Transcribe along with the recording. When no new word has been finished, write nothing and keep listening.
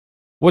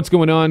What's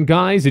going on,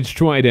 guys? It's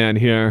Troydan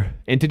here.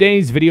 In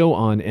today's video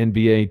on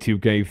NBA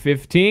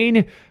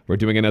 2K15, we're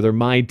doing another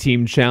My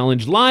Team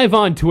Challenge live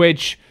on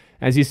Twitch,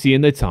 as you see in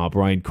the top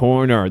right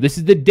corner. This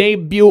is the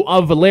debut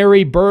of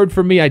Larry Bird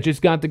for me. I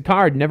just got the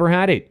card, never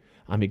had it.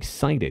 I'm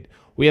excited.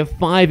 We have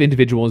 5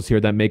 individuals here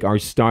that make our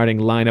starting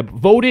lineup,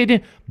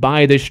 voted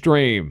by the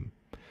stream.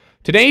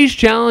 Today's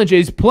challenge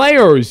is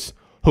players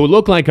who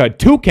look like a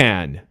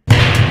toucan.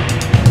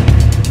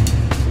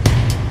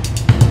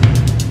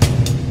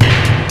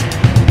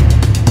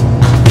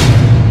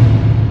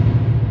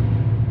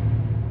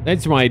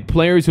 That's right,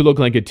 players who look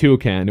like a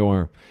toucan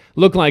or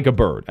look like a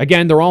bird.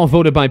 Again, they're all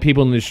voted by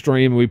people in the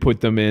stream, and we put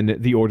them in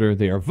the order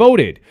they are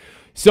voted.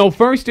 So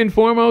first and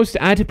foremost,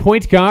 at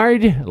point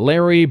guard,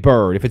 Larry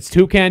Bird. If it's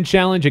Toucan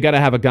Challenge, you got to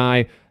have a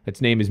guy that's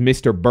name is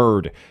Mr.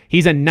 Bird.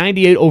 He's a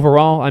 98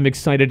 overall. I'm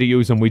excited to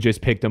use him. We just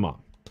picked him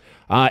up.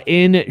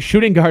 In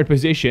shooting guard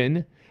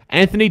position,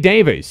 Anthony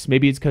Davis.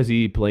 Maybe it's because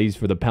he plays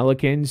for the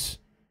Pelicans.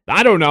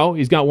 I don't know.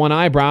 He's got one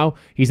eyebrow.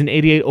 He's an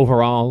 88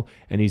 overall,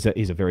 and he's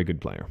a very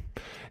good player.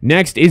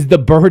 Next is the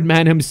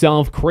Birdman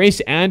himself,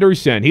 Chris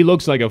Anderson. He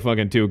looks like a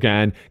fucking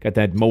toucan. Got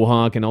that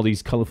mohawk and all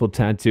these colorful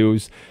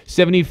tattoos.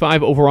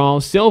 75 overall,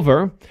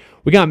 silver.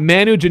 We got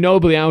Manu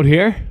Ginobili out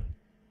here.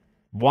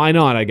 Why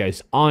not, I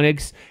guess.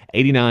 Onyx,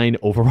 89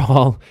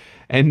 overall.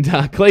 And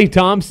Klay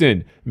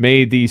Thompson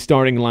made the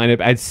starting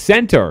lineup at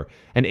center.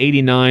 An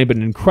 89, but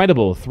an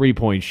incredible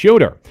three-point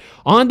shooter.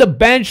 On the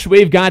bench,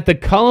 we've got the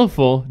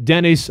colorful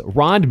Dennis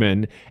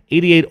Rodman,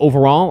 88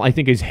 overall. I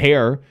think his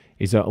hair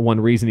is one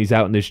reason he's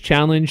out in this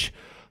challenge.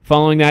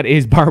 Following that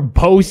is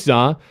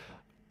Barbosa.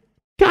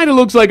 Kind of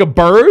looks like a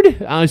bird.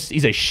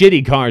 He's a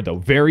shitty card, though.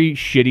 Very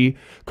shitty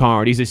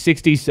card. He's a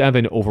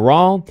 67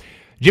 overall.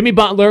 Jimmy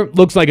Butler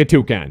looks like a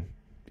toucan.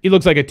 He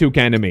looks like a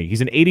toucan to me.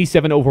 He's an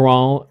 87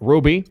 overall,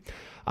 Ruby.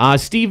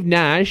 Steve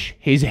Nash,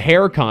 his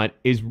haircut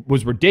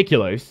was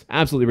ridiculous,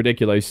 absolutely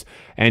ridiculous,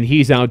 and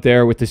he's out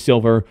there with the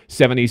silver,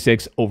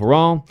 76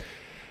 overall.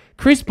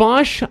 Chris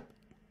Bosh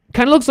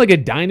kind of looks like a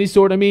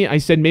dinosaur to me. I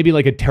said maybe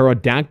like a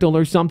pterodactyl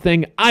or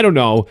something. I don't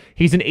know.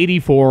 He's an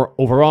 84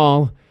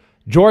 overall.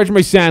 George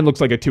Massan looks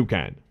like a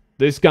toucan.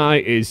 This guy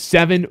is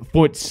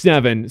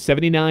 7'7",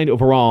 79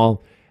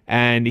 overall,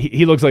 and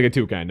he looks like a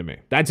toucan to me.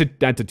 That's a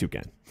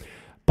toucan.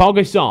 Paul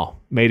Gasol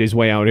made his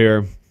way out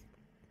here.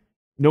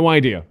 No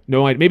idea.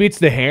 No idea. Maybe it's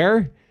the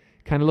hair.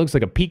 Kind of looks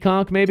like a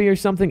peacock maybe or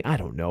something. I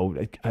don't know.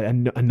 A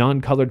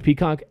non-colored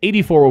peacock.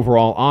 84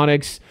 overall,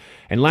 Onyx.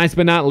 And last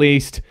but not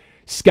least,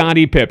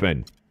 Scottie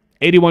Pippen.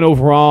 81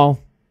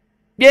 overall.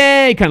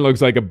 Yay! Kind of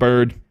looks like a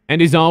bird.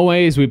 And as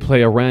always, we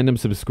play a random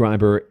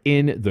subscriber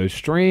in the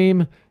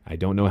stream. I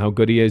don't know how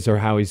good he is or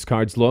how his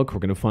cards look. We're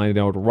going to find it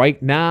out right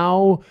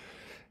now.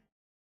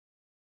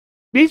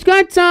 He's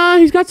got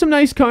some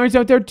nice cards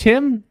out there.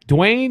 Tim,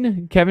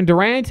 Dwayne, Kevin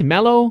Durant,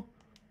 Melo,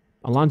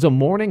 Alonzo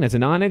Mourning, that's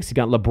an Onyx. You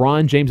got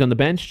LeBron James on the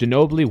bench,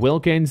 Ginobili,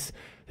 Wilkins,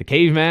 the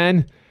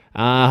Caveman,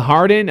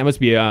 Harden. That must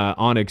be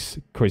Onyx.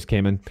 Chris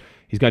Kaman.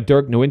 He's got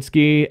Dirk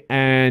Nowitzki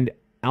and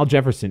Al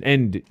Jefferson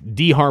and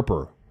D.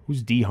 Harper.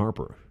 Who's D.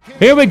 Harper?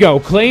 Here we go.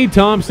 Klay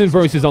Thompson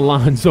versus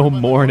Alonzo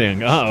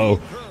Mourning.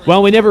 Uh-oh.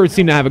 Well, we never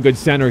seem to have a good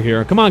center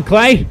here. Come on,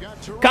 Klay.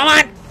 Come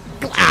on.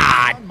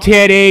 Ah,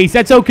 titties.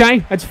 That's okay.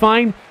 That's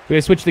fine. We're going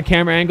to switch the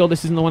camera angle.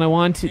 This isn't the one I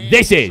want.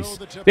 This is.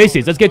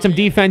 Let's get some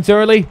defense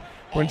early.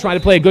 We're going to try to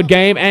play a good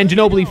game. And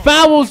Ginobili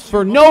fouls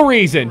for no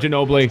reason,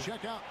 Ginobili.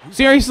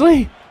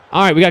 Seriously?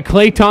 All right, we got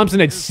Klay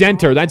Thompson at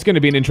center. That's going to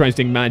be an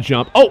interesting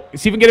matchup. Oh,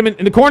 see if we can get him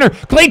in the corner.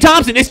 Klay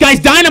Thompson, this guy's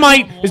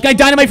dynamite. This guy's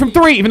dynamite from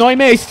 3, even though I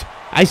missed.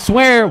 I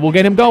swear, we'll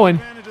get him going.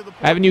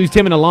 I haven't used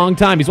him in a long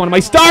time. He's one of my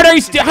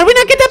starters. How did we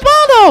not get that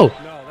ball, though?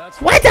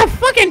 What the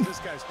fucking...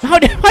 How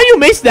you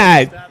miss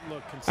that?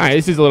 All right,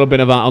 this is a little bit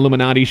of an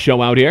Illuminati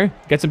show out here.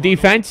 Get some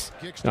defense.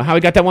 Know how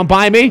he got that one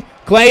by me.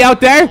 Klay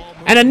out there.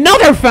 And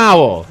another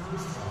foul.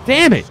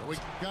 Damn it.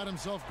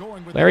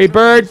 Larry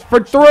Bird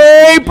for 3.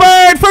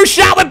 Bird for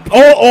shot.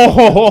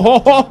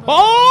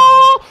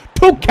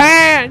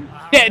 Toucan.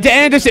 To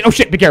Anderson. Oh,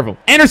 shit. Be careful.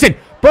 Anderson.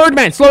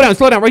 Birdman. Slow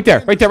down. Right there.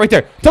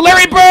 To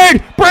Larry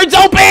Bird. Bird's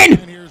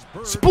open.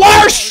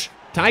 Splash.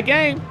 Tie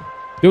game.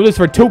 Do this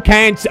for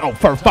Toucans. Oh,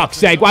 for fuck's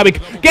sake. Why we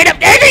get him?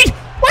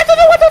 What the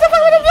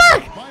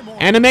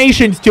fuck?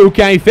 Animations,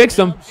 2K. Fix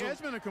them.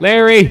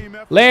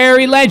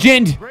 Larry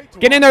Legend.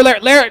 Get in there,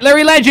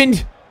 Larry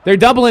Legend. They're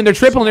doubling, they're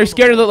tripling, they're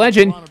scared of the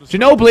Legend.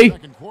 Ginobili,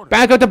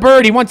 back out to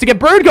Bird. He wants to get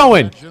Bird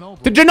going.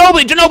 To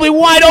Ginobili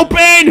wide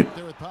open.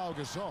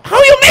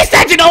 How you missed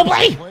that,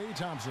 Ginobili?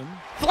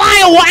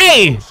 Fly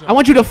away. I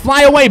want you to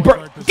fly away,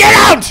 Bird. Get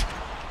out.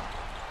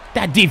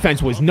 That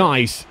defense was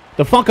nice.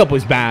 The fuck up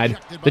was bad.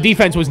 The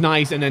defense was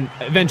nice, and then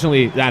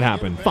eventually that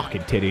happened.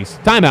 Fucking titties.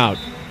 Timeout.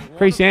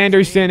 Chris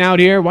Anderson out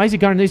here. Why is he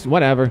guarding this?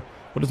 Whatever.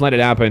 We'll just let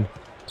it happen.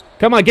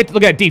 Come on, look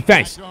at that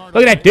defense. Look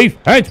at that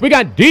defense. We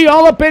got D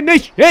all up in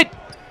this shit.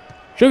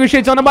 Sugar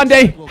shits on a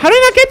Monday. How did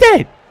I not get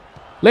that?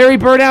 Larry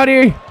Bird out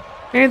here.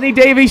 Anthony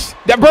Davis.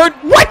 That Bird.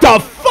 What the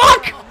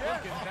fuck?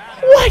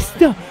 What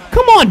the?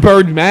 Come on,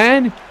 Bird,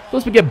 man.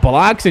 Supposed to get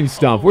blocks and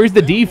stuff. Where's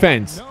the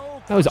defense?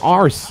 That was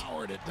arse.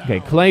 Okay,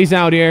 Clay's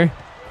out here.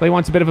 Clay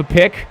wants a bit of a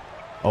pick.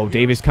 Oh,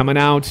 Davis coming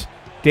out.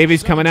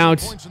 Davis coming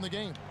out.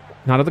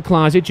 Not out of the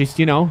closet, just,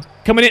 you know,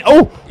 coming in.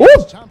 Oh,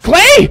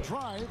 Clay!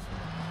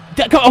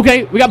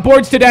 Okay, we got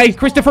boards today.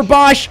 Christopher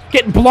Bosch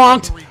getting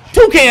blocked.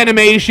 2K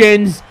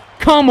animations.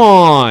 Come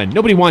on.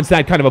 Nobody wants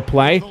that kind of a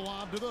play.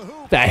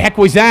 The heck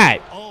was that?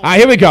 All right,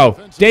 here we go.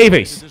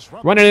 Davis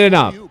running it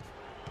up.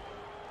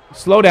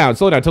 Slow down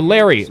to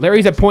Larry.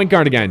 Larry's at point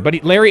guard again,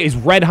 but Larry is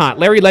red hot.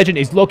 Larry Legend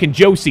is looking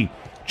Josie.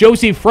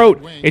 Josie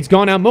Froat, it's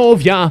gonna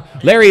move ya.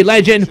 Larry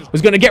Legend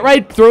was gonna get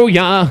right through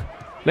ya.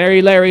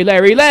 Larry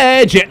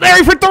Legend.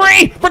 Larry for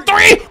three!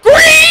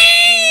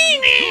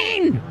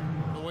 Green!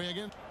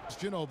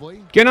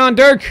 Get on,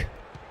 Dirk.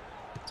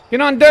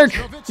 No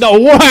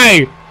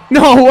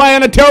way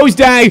on a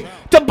Tuesday.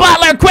 To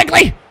Butler,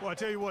 quickly.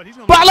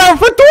 Butler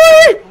for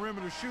three!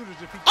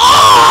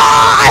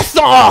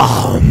 Awesome!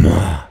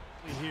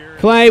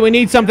 Clay, we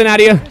need something out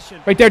of you.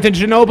 Right there to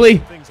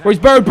Ginobili. Where's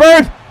Bird?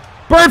 Bird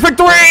for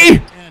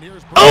three!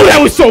 Oh, that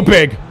was so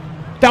big.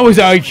 That was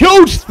a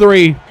huge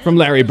three from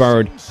Larry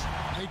Bird.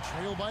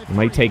 He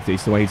might take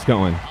this the way he's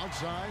going.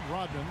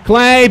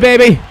 Clay,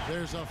 baby.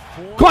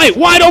 Clay,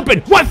 wide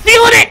open. What?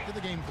 Feeling it.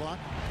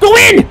 Go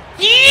in.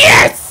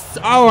 Yes!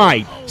 All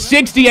right.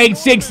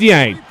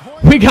 68-68.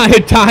 We got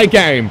a tie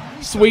game.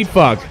 Sweet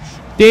fuck.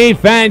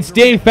 Defense.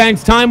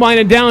 Time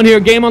winding down here.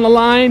 Game on the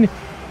line.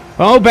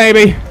 Oh,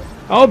 baby.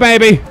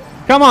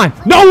 Come on.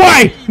 No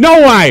way.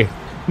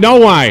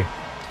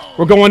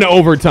 We're going to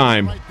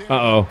overtime.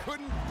 Uh-oh.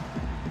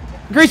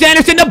 Chris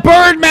Anderson, the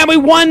Birdman. We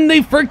won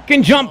the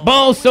freaking jump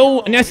ball.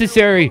 So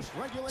necessary.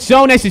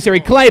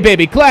 Clay,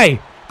 baby. Clay.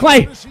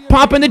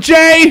 Popping the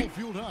J.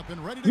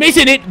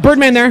 Missing it.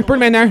 Birdman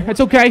there. That's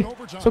okay.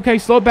 It's okay.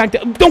 Slow it back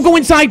down. Don't go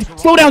inside.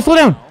 Slow down.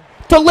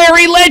 To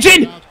Larry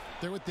Legend.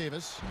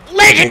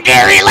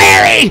 Legendary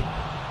Larry.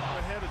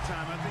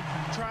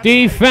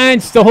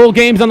 Defense. The whole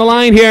game's on the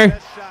line here.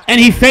 And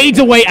he fades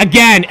away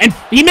again. And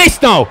he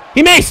missed, though.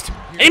 He missed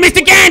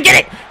again.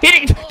 Get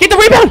it. Get the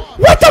rebound.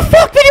 What the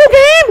fuck, video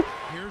game?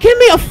 Give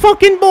me a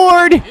fucking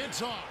board.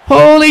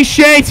 Holy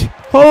shit.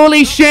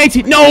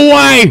 No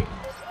way.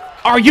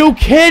 Are you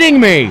kidding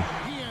me?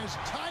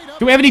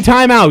 Do we have any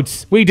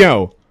timeouts? We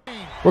do.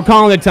 We're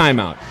calling a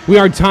timeout. We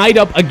are tied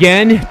up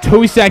again.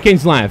 2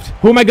 seconds left.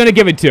 Who am I going to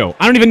give it to?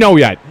 I don't even know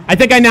yet. I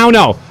think I now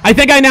know.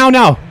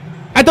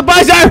 At the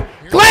buzzer.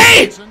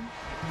 Clay.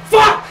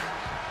 Fuck,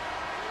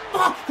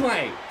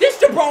 Clay. This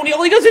jabroni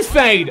only does his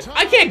fade.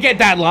 I can't get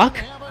that luck.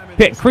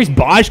 Pick. Chris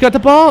Bosch got the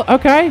ball.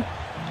 Okay.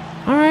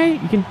 All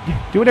right. You can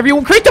do whatever you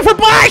want. Christopher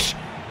Bosch.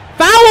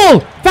 Foul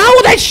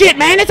that shit,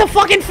 man. That's a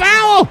fucking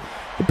foul.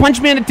 You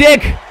punched me in the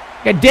dick.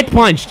 Got dick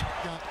punched.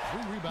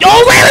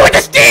 Oh, Larry with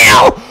the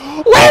steal.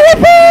 Larry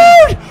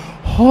Bird.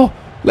 Oh,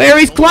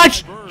 Larry's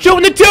clutch.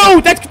 Shooting the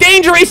two. That's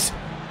dangerous.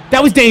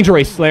 That was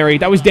dangerous, Larry.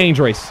 That was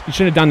dangerous. You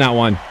shouldn't have done that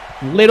one.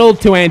 Little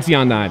too antsy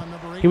on that.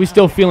 He was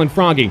still feeling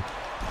froggy.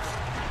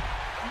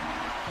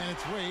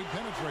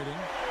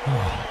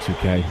 Oh, it's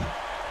okay.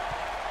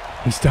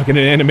 He's stuck in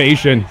an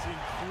animation.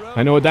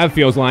 I know what that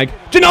feels like.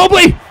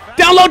 Ginobili!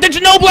 Download the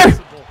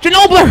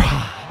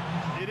Ginobili!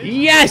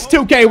 Yes,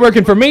 2K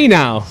working for me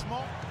now.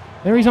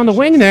 Larry's on the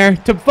wing there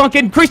to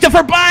fucking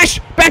Christopher Bosch!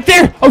 Back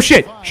there! Oh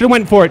shit! Should've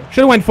went for it.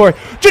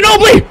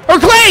 Ginobili! Or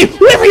Clay!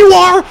 Whoever you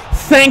are!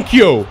 Thank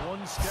you!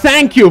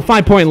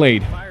 5-point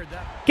lead.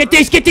 Get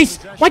this!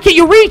 Why can't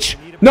you reach?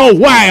 No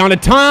way! On a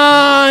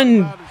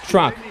ton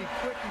truck.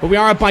 But we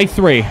are up by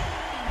 3.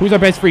 Who's our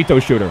best free throw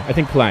shooter? I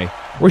think Clay.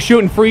 We're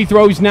shooting free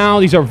throws now.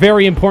 These are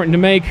very important to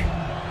make.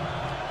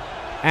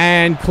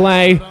 And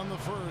Clay,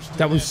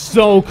 that was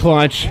so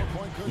clutch.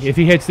 If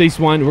he hits this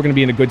one, we're going to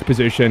be in a good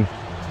position.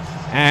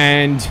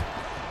 And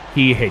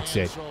he hits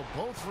it.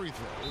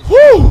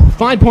 Whew!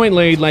 5-point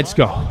lead. Let's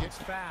go.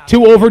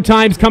 2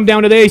 overtimes come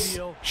down to this.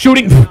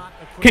 Shooting.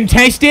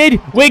 Contested.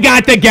 We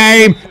got the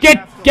game.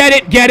 Get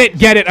it.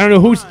 I don't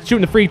know who's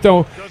shooting the free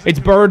throw. It's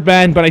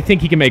Birdman, but I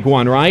think he can make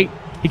one, right?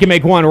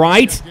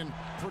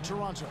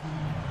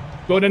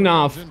 Good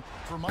enough.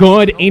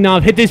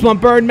 Hit this one,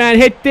 Birdman.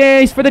 Hit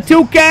this for the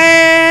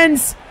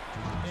Toucans.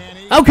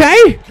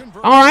 Okay.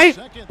 All right.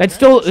 That's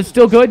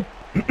still good.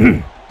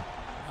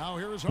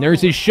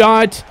 There's his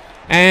shot.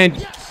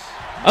 And,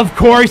 of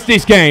course,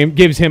 this game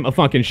gives him a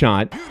fucking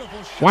shot.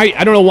 Why?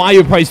 I don't know why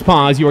you pressed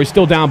pause. You are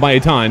still down by a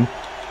ton.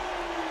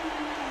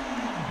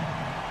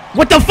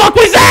 What the fuck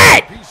was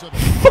that?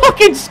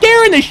 Fucking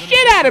scaring the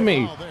shit out of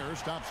me.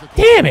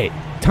 Damn it.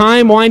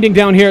 Time winding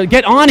down here.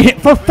 Get on him.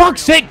 For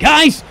fuck's sake,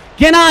 guys.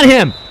 Get on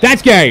him.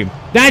 That's game.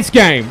 I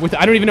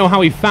don't even know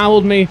how he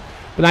fouled me.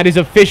 But that is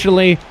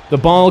officially the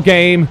ball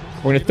game.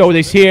 We're going to throw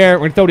this here. We're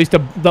going to throw this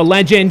to the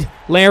legend.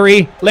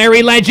 Larry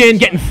Legend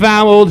getting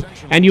fouled.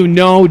 And you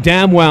know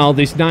damn well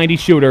this 90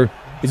 shooter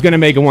is going to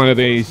make one of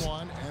these.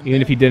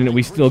 Even if he didn't,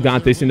 we still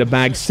got this in the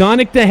bag.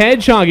 Sonic the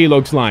Hedgehog, he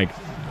looks like.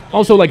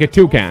 Also like a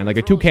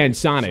Toucan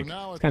Sonic.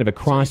 It's kind of a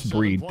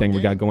crossbreed thing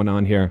we got going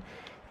on here.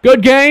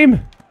 Good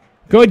game.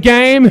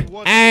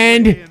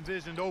 And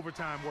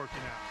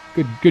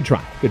good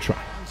try.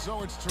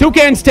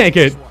 Toucans take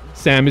it.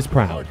 Sam is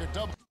proud.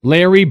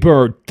 Larry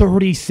Bird,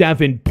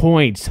 37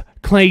 points.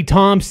 Klay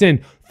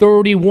Thompson,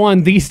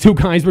 31. These two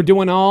guys were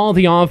doing all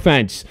the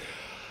offense.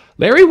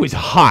 Larry was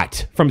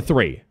hot from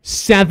 3.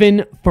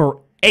 7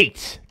 for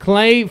 8.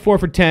 Klay, 4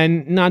 for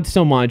 10. Not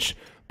so much.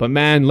 But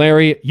man,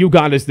 Larry, you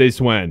got us this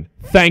win.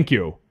 Thank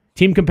you.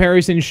 Team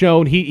comparison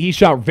showed he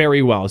shot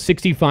very well,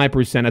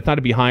 65%. I thought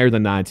it'd be higher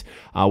than that.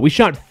 We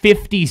shot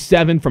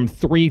 57 from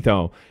 3,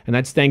 though, and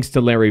that's thanks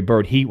to Larry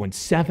Bird. He went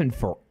 7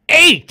 for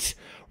 8.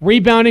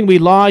 Rebounding, we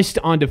lost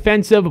on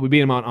defensive, but we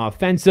beat him on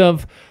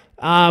offensive.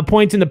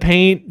 Points in the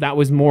paint, that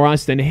was more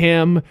us than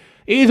him.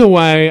 Either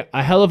way,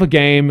 a hell of a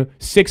game,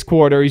 6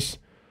 quarters.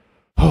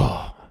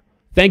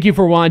 Thank you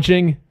for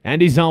watching,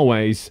 and as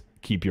always,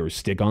 keep your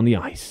stick on the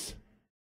ice.